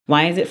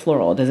Why is it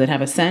floral? Does it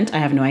have a scent? I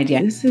have no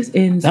idea. This is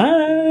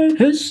inside,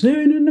 has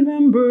sin in the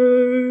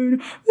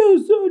membrane,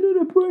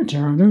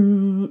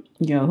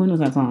 yo, who knows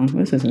that song?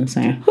 This is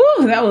insane.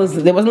 Whew, it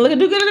wasn't looking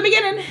too good in the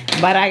beginning,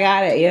 but I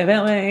got it, you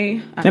feel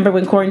me? Remember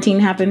when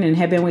quarantine happened and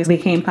headband wigs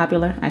became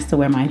popular? I still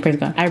wear mine, praise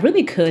God. I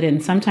really could,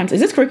 and sometimes,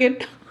 is this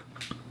crooked?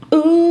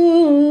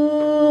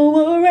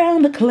 Ooh,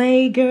 around the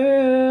clay,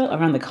 girl.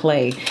 Around the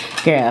clay,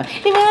 girl.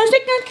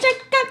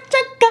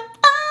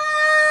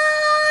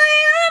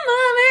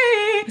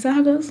 Is that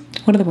how it goes?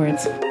 What are the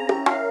words?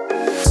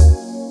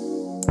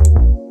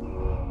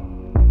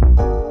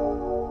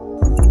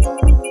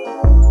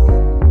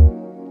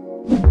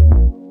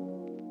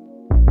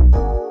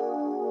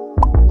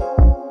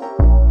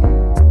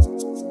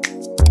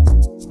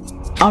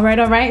 All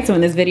right. So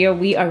in this video,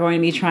 we are going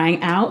to be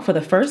trying out for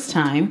the first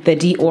time the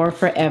DIOR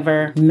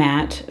Forever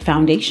Matte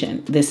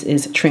Foundation. This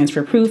is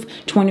transfer proof,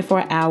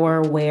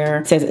 24-hour wear.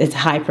 It says it's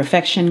high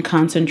perfection,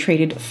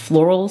 concentrated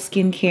floral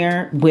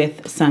skincare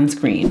with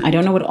sunscreen. I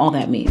don't know what all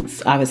that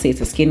means. Obviously,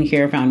 it's a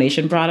skincare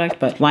foundation product,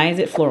 but why is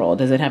it floral?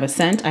 Does it have a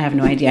scent? I have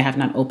no idea. I have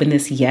not opened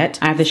this yet.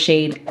 I have the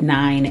shade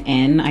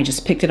 9N. I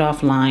just picked it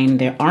offline.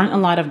 There aren't a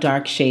lot of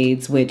dark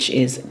shades, which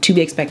is to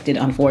be expected,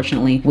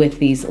 unfortunately, with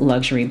these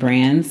luxury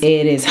brands.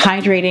 It is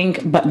hydrating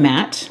but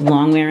matte,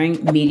 long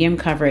wearing, medium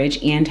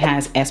coverage, and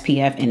has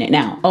SPF in it.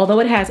 Now, although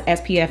it has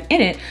SPF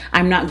in it,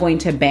 I'm not going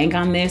to bank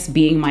on this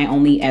being my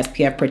only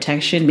SPF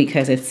protection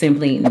because it's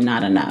simply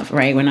not enough,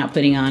 right? We're not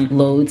putting on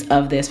loads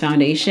of this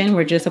foundation.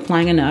 We're just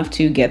applying enough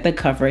to get the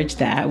coverage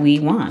that we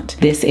want.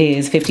 This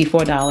is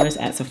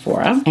 $54 at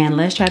Sephora. And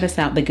let's try this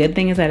out. The good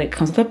thing is that it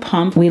comes with a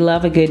pump. We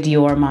love a good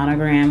DIOR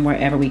monogram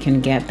wherever we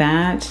can get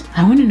that.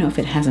 I want to know if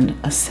it has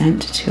a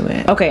scent to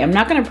it. Okay, I'm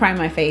not going to prime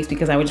my face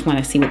because I would just want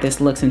to see what this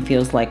looks and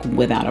feels like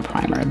without a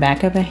primer.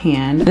 Back of the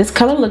hand. This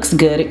color looks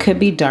good. It could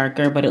be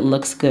darker, but it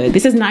looks good.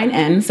 This is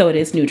 9N, so it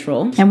is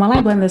neutral. And while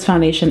I blend this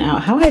foundation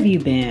out, how have you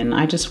been?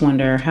 I just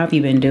wonder, how have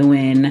you been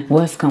doing?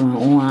 What's going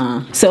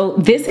on? So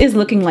this is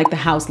looking like the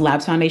House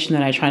Labs foundation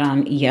that I tried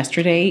on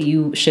yesterday.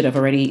 You should have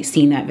already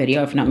seen that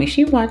video. If not, make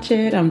sure you watch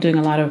it. I'm doing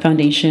a lot of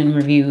foundation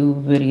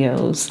review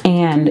videos,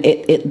 and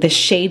the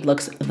shade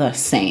looks the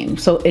same.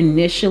 So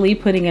initially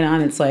putting it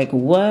on, it's like,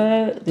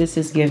 what? This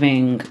is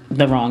giving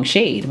the wrong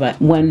shade. But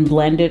when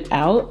blended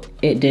out,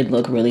 it did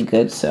look really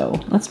good. So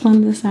let's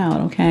blend this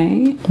out,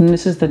 okay? And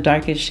this is the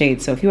darkest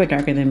shade. So if you are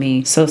darker than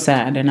me, so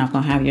sad they're not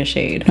gonna have your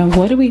shade. Now,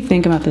 what do we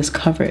think about this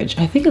coverage?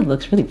 I think it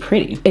looks really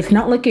pretty. It's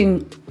not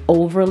looking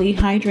overly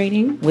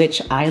hydrating,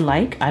 which I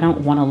like. I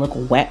don't wanna look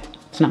wet.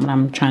 It's not what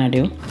I'm trying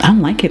to do.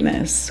 I'm liking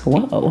this.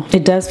 Whoa.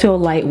 It does feel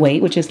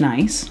lightweight, which is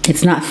nice.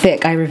 It's not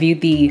thick. I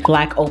reviewed the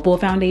Black Opal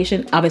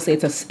foundation. Obviously,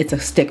 it's a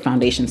stick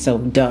foundation, so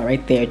duh,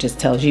 right there just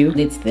tells you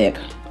it's thick.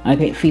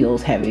 Okay, it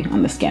feels heavy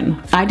on the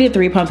skin. I did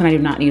 3 pumps and I do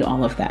not need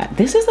all of that.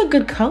 This is a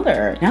good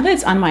color. Now that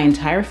it's on my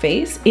entire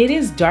face, it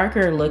is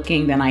darker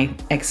looking than I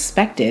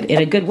expected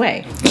in a good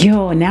way.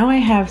 Yo, now I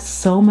have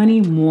so many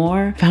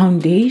more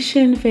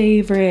foundation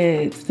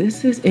favorites.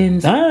 This is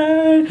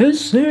inside, has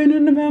sin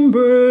in the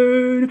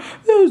membrane,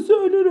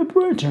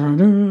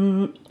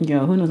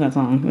 yo, who knows that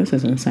song? This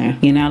is insane.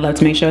 You know,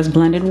 let's make sure it's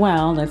blended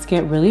well. Let's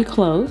get really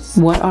close.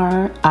 What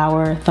are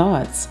our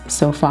thoughts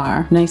so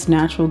far? Nice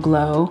natural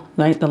glow,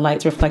 right? The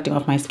light's reflecting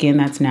off my skin,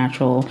 that's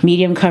natural.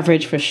 Medium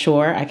coverage for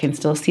sure. I can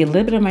still see a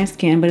little bit of my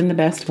skin, but in the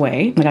best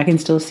way. Like I can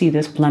still see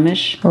this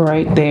blemish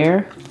right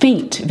there.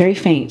 Faint, very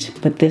faint,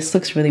 but this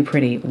looks really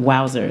pretty.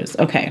 Wowzers.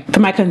 Okay, for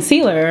my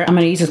concealer, I'm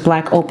gonna use this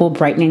Black Opal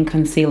Brightening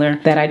Concealer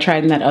that I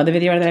tried in that other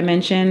video that I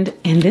mentioned.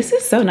 And this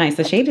is so nice.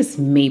 The shade is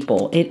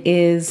Maple. It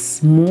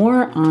is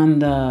more on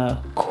the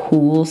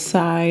cool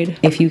side,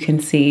 if you can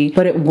see,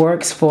 but it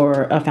works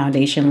for a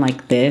foundation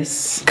like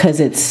this because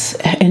it's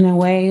in a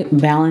way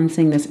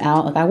balancing this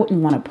out. Like I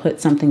wouldn't want to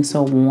put something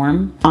so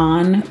warm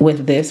on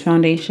with this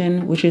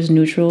foundation, which is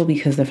neutral,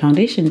 because the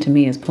foundation to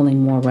me is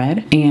pulling more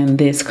red, and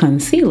this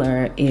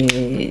concealer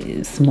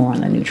is more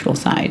on the neutral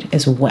side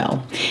as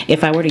well.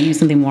 If I were to use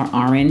something more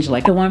orange,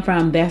 like the one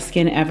from Best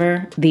Skin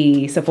Ever,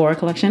 the Sephora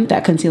collection,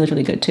 that concealer is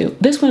really good too.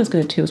 This one is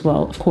good too as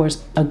well. Of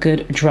course, a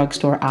good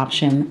drugstore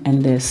option,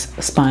 and this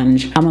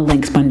sponge. I'm gonna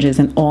link sponges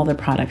and all the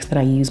products that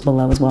I use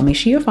below as well. Make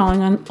sure you're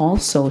following on all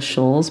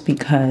socials,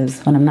 because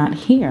when I'm not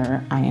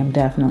here, I am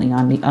definitely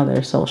on the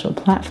other social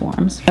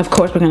platforms. Of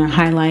course, we're gonna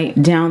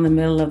highlight down the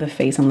middle of the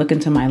face and look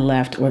into my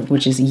left,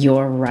 which is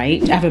your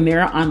right. I have a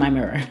mirror on my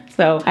mirror.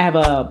 So I have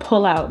a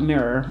pull-out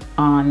mirror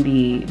on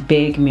the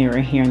big mirror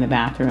here in the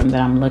bathroom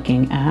that I'm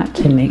looking at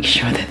to make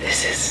sure that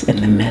this is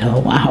in the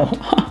middle. Wow.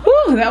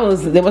 Whew, that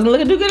wasn't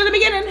looking too good in the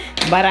beginning,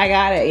 but I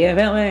got it, you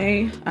feel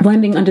me?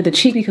 Blending under the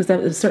cheek, because that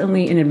is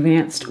certainly an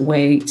advanced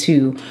way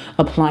to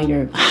apply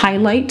your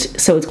highlight.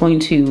 So it's going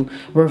to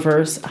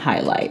reverse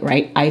highlight,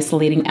 right?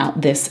 Isolating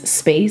out this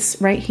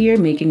space right here,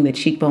 making the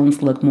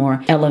cheekbones look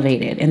more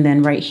elevated. And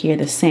then right here,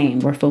 the same.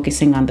 We're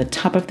focusing on the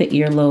top of the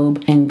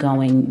earlobe and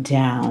going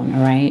down,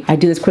 all right? I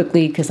do this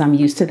quickly because I'm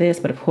used to this,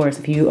 but of course,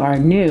 if you are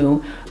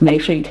new,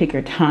 make sure you take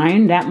your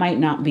time. That might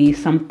not be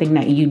something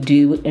that you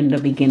do in the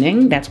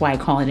beginning. That's why I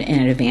call it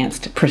an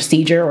advanced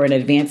procedure or an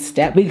advanced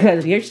step, because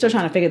if you're still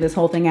trying to figure this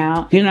whole thing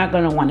out, you're not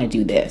gonna wanna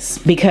do this,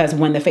 because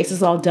when the face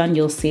is all done,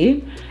 you'll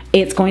see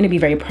it's going to be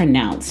very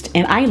pronounced.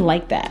 And I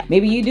like that.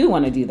 Maybe you do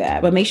wanna do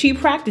that, but make sure you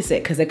practice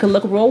it, because it could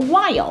look real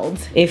wild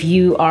if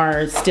you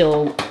are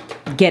still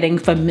getting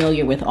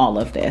familiar with all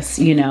of this,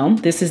 you know?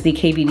 This is the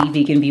KVD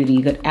Vegan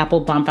Beauty Good Apple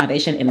Balm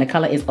Foundation, and the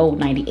color is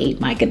 098,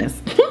 my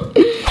goodness.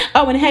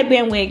 Oh, and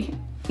headband wig.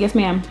 Yes,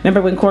 ma'am.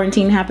 Remember when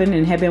quarantine happened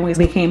and headband wigs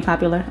became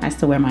popular? I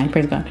still wear mine,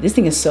 praise God. This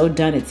thing is so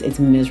done, it's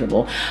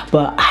miserable.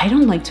 But I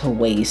don't like to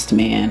waste,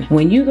 man.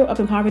 When you grow up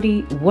in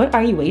poverty, what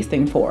are you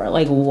wasting for?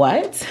 Like,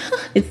 what?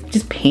 It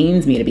just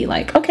pains me to be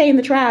like, okay, in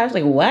the trash,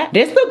 like what?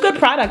 There's still good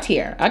product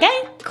here,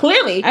 okay?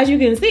 Clearly, as you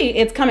can see,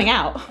 it's coming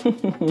out.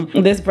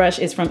 This brush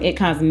is from It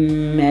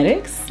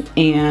Cosmetics.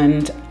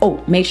 And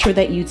oh, make sure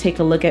that you take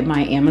a look at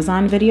my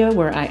Amazon video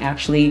where I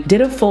actually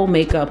did a full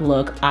makeup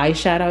look,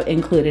 eyeshadow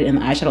included, and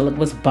the eyeshadow look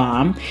was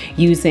bomb,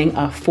 using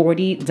a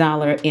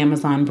 $40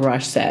 Amazon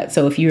brush set.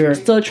 So if you're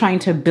still trying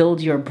to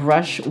build your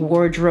brush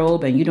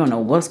wardrobe and you don't know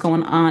what's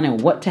going on and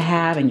what to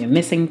have and you're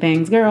missing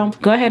things, girl,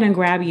 go ahead and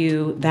grab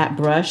you that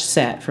brush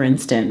set, for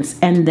instance,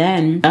 and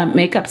then a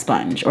makeup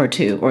sponge or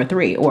 2 or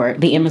 3, or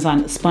the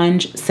Amazon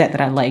sponge set that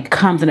I like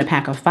comes in a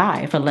pack of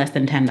 5 for less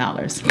than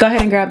 $10. Go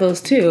ahead and grab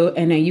those 2,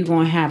 and then you're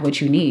gonna have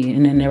what you need,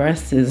 and then the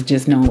rest is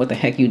just knowing what the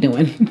heck you're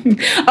doing.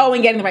 Oh,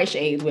 and getting the right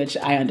shades, which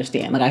I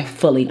understand, like I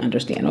fully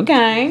understand,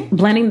 okay?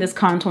 Blending this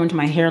contour into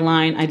my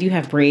hairline. I do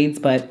have braids,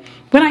 but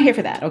we're not here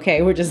for that, okay?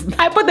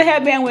 I put the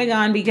headband wig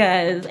on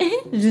because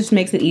it just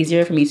makes it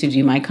easier for me to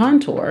do my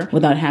contour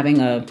without having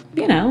a,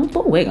 you know,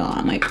 full wig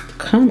on. Like,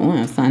 come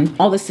on, son.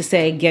 All this to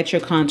say, get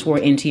your contour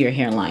into your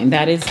hairline.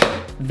 That is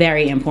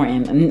very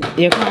important.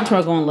 Your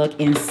contour gonna look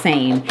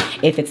insane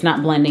if it's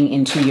not blending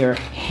into your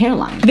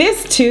hairline.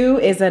 This too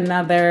is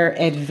another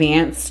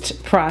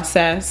advanced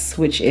process,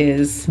 which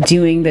is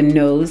doing the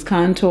nose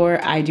contour.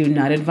 I do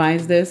not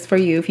advise this for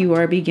you if you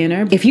are a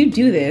beginner. If you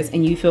do this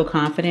and you feel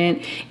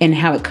confident in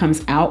how it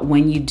comes out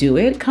when you do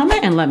it,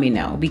 comment and let me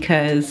know,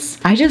 because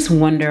I just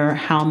wonder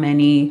how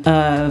many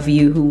of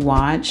you who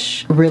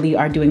watch really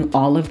are doing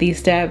all of these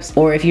steps,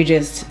 or if you're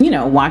just, you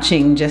know,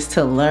 watching just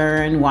to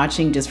learn,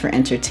 watching just for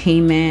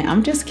entertainment.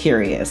 I'm just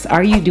curious.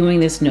 Are you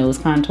doing this nose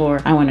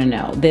contour? I want to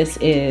know. This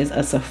is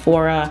a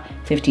Sephora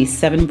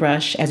 57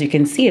 brush. As you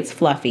can see, it's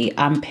fluffy.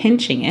 I'm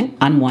pinching it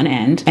on one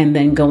end and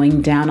then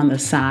going down on the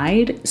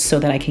side so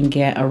that I can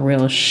get a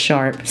real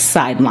sharp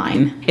side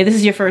line. If this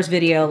is your first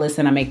video,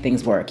 listen, I make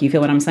things work. You feel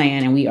what I'm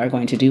saying? And we are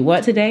going to do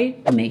what today?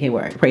 Make it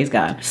work. Praise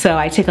God. So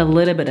I take a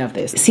little bit of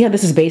this. See how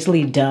this is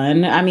basically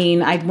done? I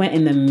mean, I went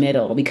in the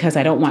middle because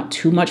I don't want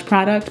too much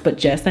product, but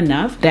just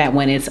enough that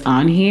when it's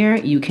on here,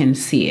 you can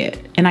see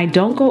it. And I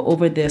don't go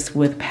over this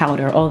with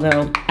powder,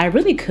 although I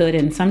really could.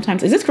 And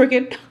sometimes, is this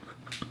crooked?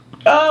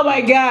 Oh my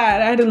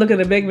God, I had to look in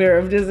the big mirror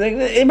of just like,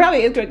 it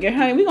probably is crooked,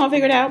 honey. We gonna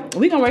figure it out.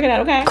 We gonna work it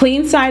out, okay?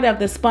 Clean side of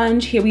the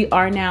sponge, here we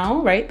are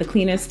now, right? The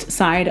cleanest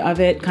side of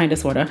it, kind of,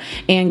 sorta.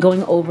 And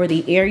going over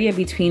the area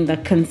between the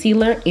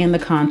concealer and the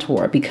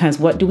contour, because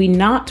what do we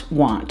not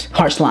want?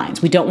 Harsh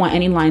lines. We don't want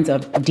any lines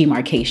of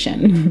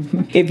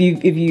demarcation. If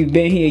you've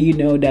been here, you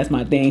know that's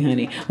my thing,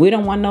 honey. We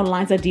don't want no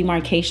lines of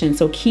demarcation.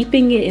 So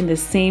keeping it in the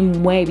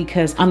same way,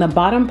 because on the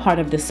bottom part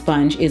of the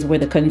sponge is where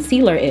the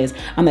concealer is.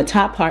 On the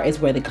top part is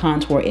where the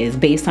contour is,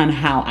 based on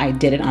how I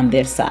did it on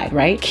this side,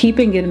 right?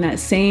 Keeping it in that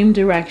same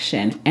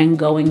direction and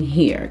going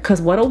here.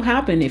 Because what'll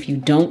happen if you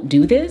don't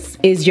do this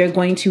is you're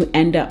going to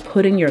end up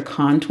putting your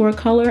contour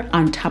color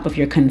on top of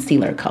your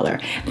concealer color.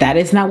 That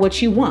is not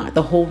what you want.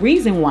 The whole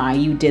reason why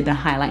you did the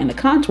highlight and the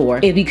contour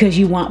is because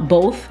you want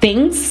both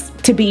things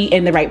to be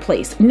in the right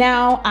place.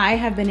 Now, I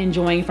have been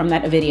enjoying from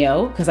that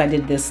video, because I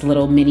did this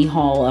little mini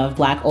haul of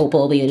Black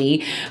Opal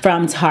Beauty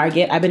from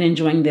Target. I've been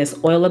enjoying this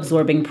oil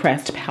absorbing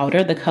pressed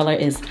powder. The color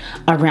is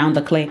Around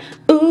the Clay.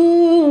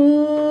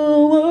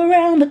 Ooh,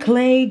 around the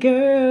clay,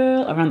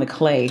 girl. Around the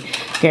clay,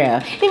 girl.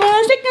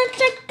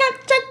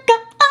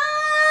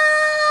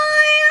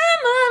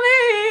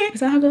 Is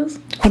that how it goes?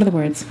 What are the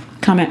words?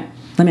 Comment.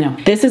 Let me know.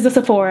 This is the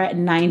Sephora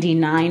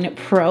 99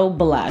 Pro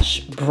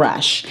Blush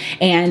brush.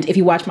 And if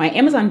you watch my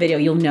Amazon video,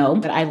 you'll know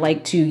that I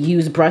like to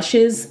use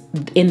brushes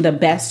in the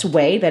best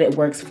way that it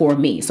works for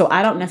me. So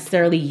I don't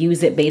necessarily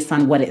use it based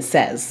on what it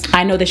says.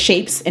 I know the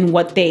shapes and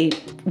what they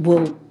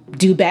will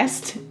do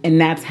best, and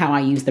that's how I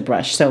use the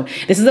brush. So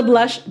this is a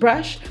blush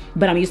brush,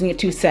 but I'm using it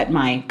to set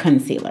my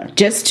concealer,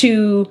 just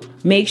to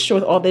make sure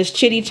with all this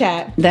chitty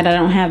chat that I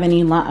don't have any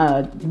you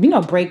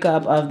know,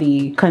 breakup of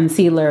the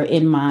concealer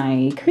in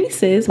my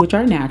creases, which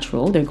are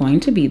natural. They're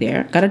going to be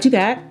there. Gotta do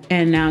that.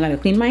 And now I gotta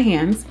clean my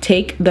hands,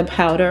 take the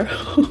powder,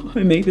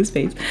 I make this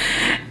face,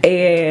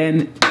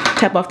 and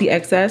Tap off the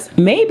excess.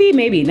 Maybe,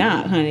 maybe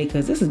not, honey,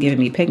 because this is giving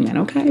me pigment,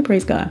 okay?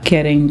 Praise God.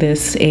 Getting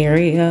this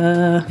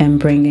area and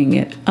bringing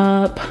it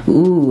up.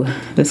 Ooh,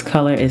 this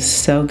color is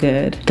so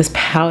good. This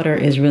powder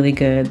is really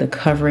good. The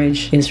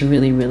coverage is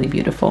really, really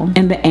beautiful.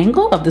 And the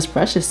angle of this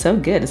brush is so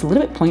good. It's a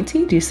little bit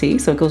pointy, do you see?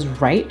 So it goes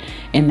right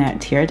in that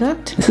tear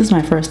duct. This is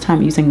my first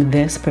time using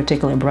this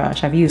particular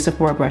brush. I've used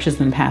Sephora brushes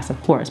in the past, of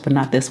course, but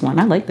not this one.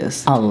 I like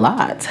this a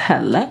lot.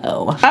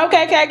 Hello.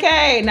 Okay,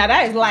 KK. Now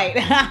that is light.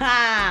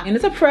 And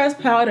it's a pressed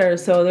powder,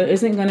 so there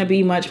isn't gonna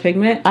be much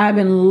pigment. I've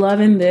been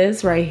loving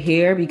this right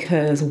here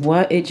because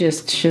what it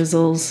just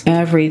chisels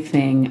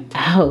everything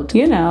out.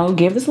 You know,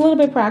 give this a little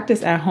bit of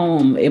practice at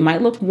home. It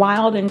might look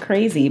wild and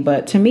crazy,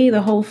 but to me,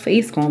 the whole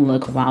face gonna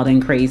look wild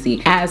and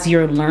crazy as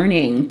you're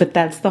learning. But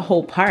that's the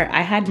whole part.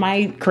 I had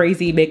my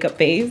crazy makeup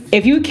phase.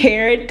 If you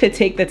cared to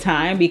take the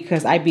time,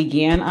 because I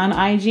began on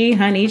IG,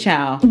 honey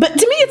child. But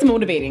to me, it's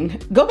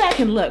motivating. Go back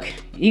and look.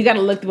 You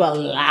gotta look through a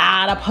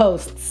lot of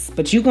posts,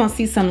 but you gonna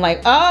see some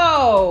like,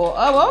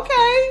 oh,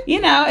 okay. You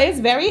know, it's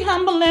very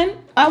humbling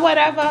or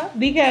whatever,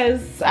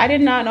 because I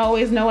did not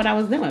always know what I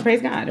was doing.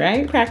 Praise God,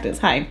 right? Practice.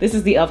 Hi, this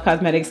is the e.l.f.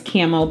 Cosmetics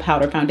Camo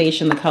Powder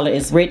Foundation. The color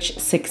is Rich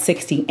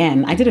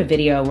 660N. I did a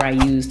video where I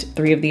used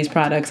 3 of these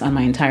products on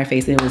my entire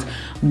face. It was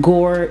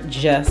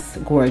gorgeous,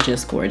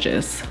 gorgeous,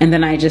 gorgeous. And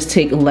then I just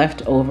take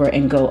leftover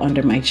and go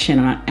under my chin.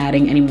 I'm not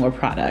adding any more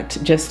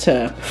product just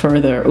to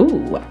further,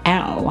 ooh,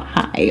 ow,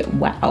 hi,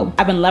 wow.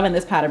 I've been loving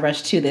this powder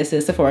brush too. This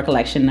is Sephora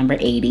collection number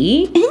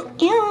 80.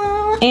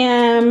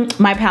 And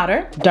my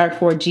powder, Dark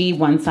 4G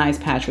One Size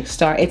Patrick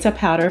Star. It's a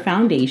powder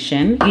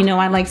foundation. You know,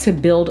 I like to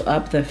build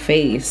up the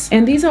face.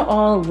 And these are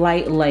all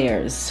light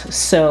layers.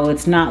 So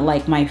it's not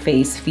like my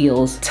face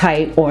feels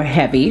tight or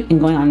heavy. And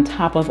going on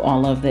top of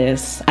all of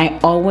this, I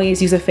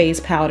always use a face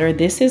powder.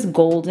 This is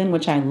golden,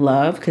 which I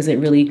love because it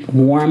really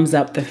warms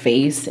up the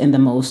face in the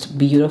most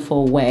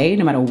beautiful way.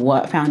 No matter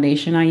what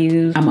foundation I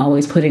use, I'm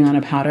always putting on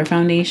a powder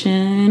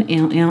foundation.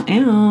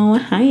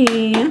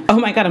 Hi. Oh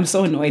my God, I'm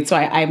so annoyed. So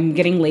I'm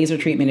getting laser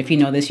treatment. If you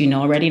know this, you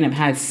know already, and I've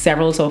had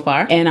several so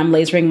far. And I'm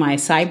lasering my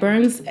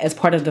sideburns as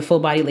part of the full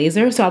body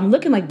laser. So I'm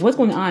looking like, what's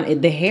going on?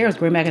 The hair is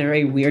growing back in a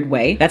very weird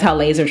way. That's how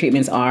laser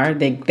treatments are.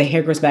 The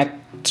hair grows back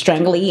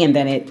strangly and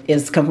then it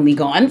is completely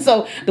gone.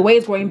 So the way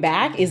it's growing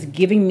back is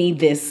giving me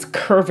this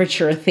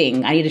curvature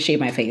thing. I need to shave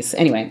my face.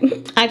 Anyway,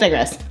 I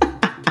digress.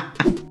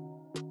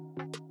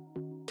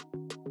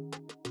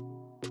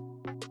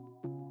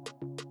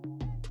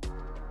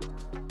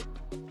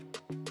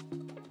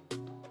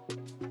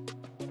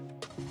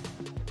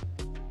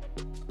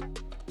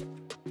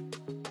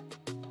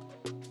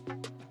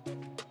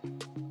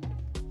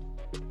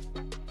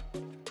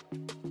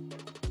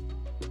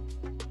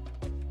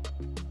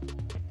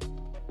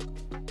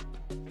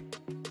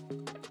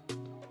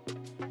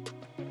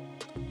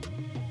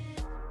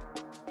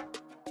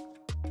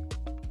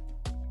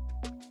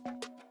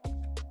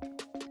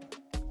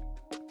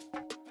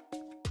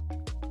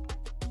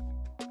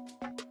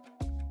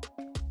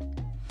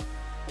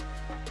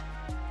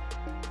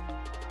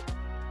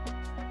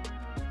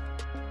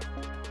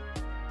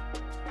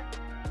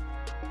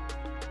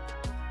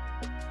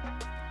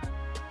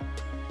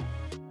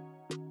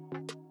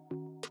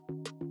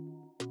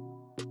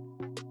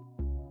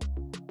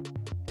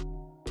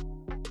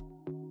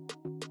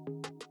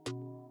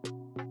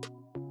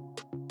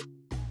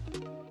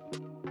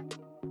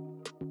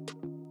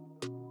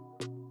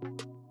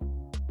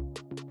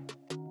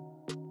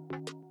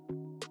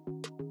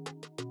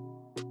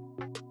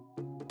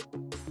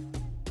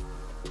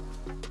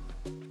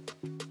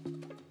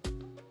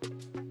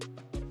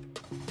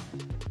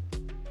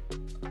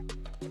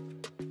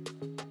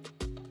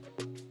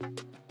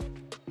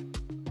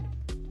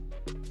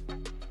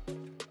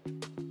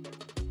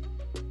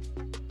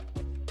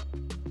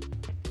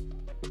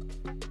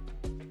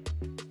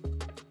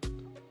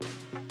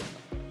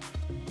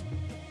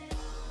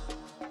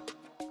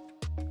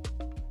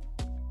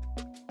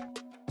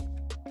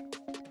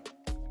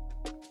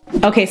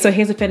 Okay, so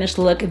here's a finished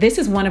look. This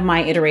is one of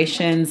my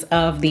iterations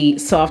of the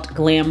soft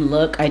glam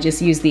look. I just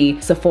used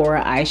the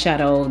Sephora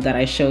eyeshadow that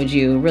I showed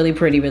you. Really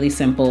pretty, really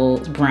simple,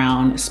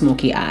 brown,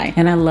 smoky eye.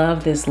 And I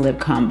love this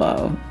lip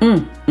combo.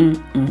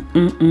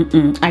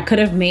 I could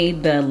have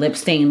made the lip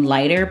stain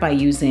lighter by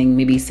using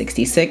maybe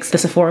 66, the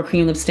Sephora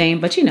cream lip stain,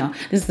 but you know,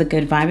 this is a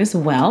good vibe as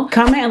well.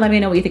 Comment and let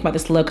me know what you think about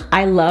this look.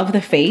 I love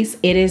the face.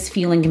 It is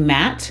feeling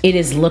matte. It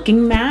is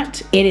looking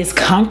matte. It is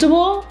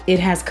comfortable.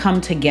 It has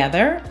come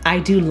together. I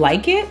do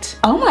like it.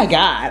 Oh my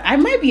God, I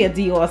might be a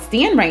DIOR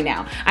stan right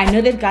now. I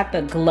know they've got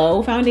the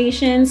Glow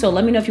foundation, so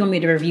let me know if you want me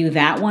to review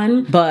that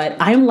one, but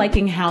I'm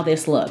liking how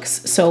this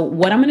looks. So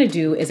what I'm gonna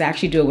do is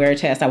actually do a wear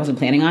test. I wasn't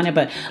planning on it,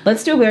 but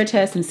let's do a wear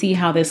test and see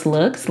how this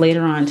looks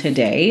later on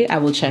today. I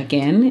will check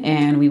in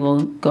and we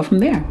will go from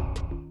there.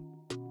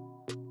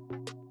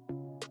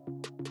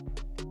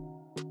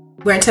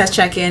 Wear test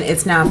check-in,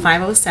 it's now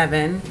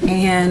 5:07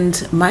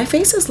 and my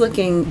face is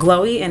looking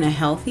glowy in a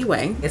healthy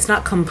way. It's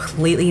not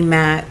completely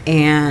matte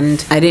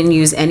and I didn't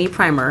use any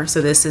primer,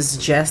 so this is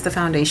just the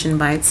foundation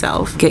by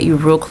itself. Get you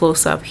real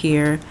close up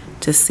here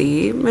to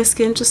see. My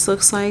skin just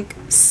looks like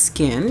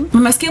skin.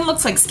 My skin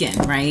looks like skin,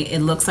 right? It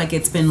looks like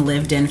it's been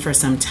lived in for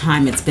some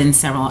time. It's been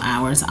several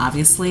hours,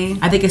 obviously.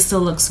 I think it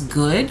still looks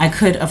good. I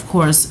could, of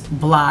course,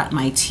 blot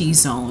my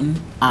T-zone,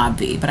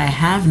 obvi, but I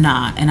have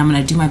not, and I'm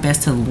gonna do my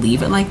best to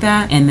leave it like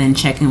that and then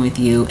check in with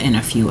you in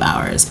a few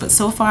hours. But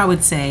so far, I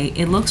would say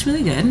it looks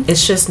really good.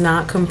 It's just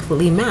not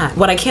completely matte.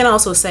 What I can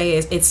also say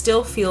is it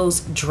still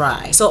feels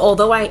dry. So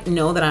although I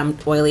know that I'm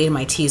oily in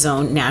my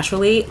T-zone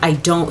naturally, I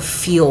don't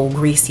feel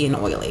greasy and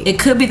oily. It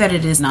could be that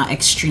it is not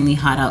extremely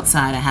hot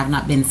outside. I have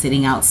not been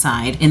sitting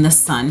outside in the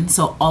sun,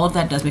 so all of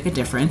that does make a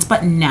difference.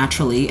 But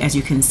naturally, as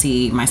you can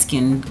see, my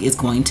skin is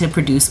going to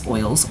produce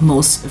oils.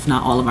 Most, if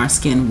not all of our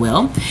skin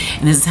will.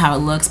 And this is how it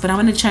looks, but I'm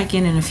gonna check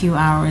in a few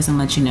hours and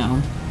let you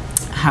know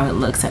how it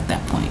looks at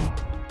that point.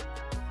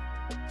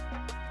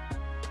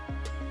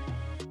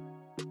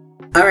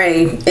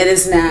 Alright, it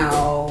is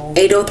now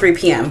 8:03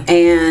 p.m.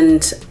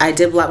 and I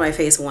did blot my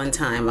face one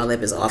time. My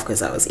lip is off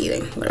because I was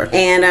eating.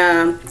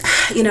 And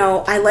you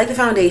know, I like the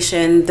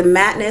foundation. The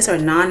matteness or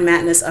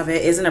non-matteness of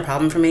it isn't a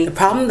problem for me. The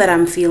problem that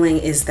I'm feeling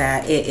is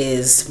that it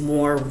is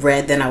more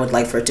red than I would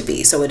like for it to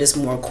be. So it is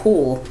more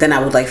cool than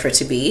I would like for it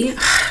to be.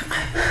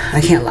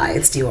 I can't lie,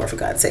 it's Dior, for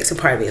God's sake. So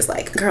part of me is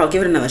like, girl,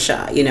 give it another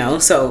shot, you know?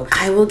 So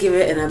I will give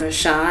it another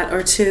shot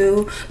or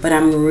two, but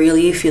I'm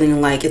really feeling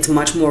like it's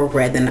much more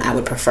red than I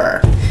would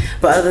prefer.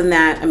 But other than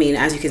that, I mean,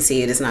 as you can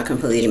see, it is not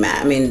completely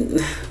matte. I mean,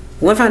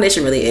 what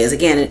foundation really is,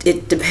 again,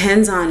 it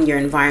depends on your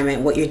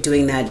environment, what you're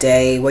doing that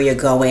day, where you're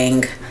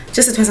going.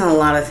 Just depends on a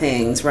lot of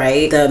things,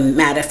 right? The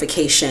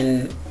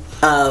mattification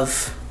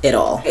of it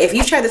all. If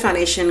you've tried the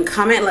foundation,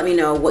 comment and let me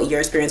know what your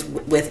experience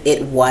with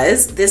it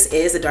was. This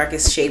is the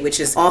darkest shade, which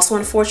is also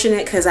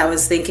unfortunate because I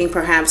was thinking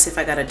perhaps if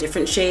I got a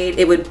different shade,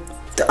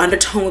 the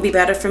undertone would be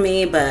better for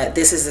me, but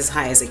this is as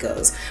high as it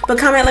goes. But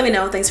comment, let me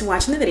know. Thanks for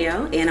watching the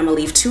video, and I'm gonna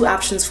leave 2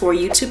 options for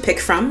you to pick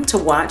from to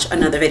watch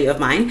another video of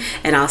mine,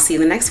 and I'll see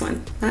you in the next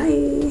one.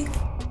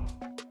 Bye.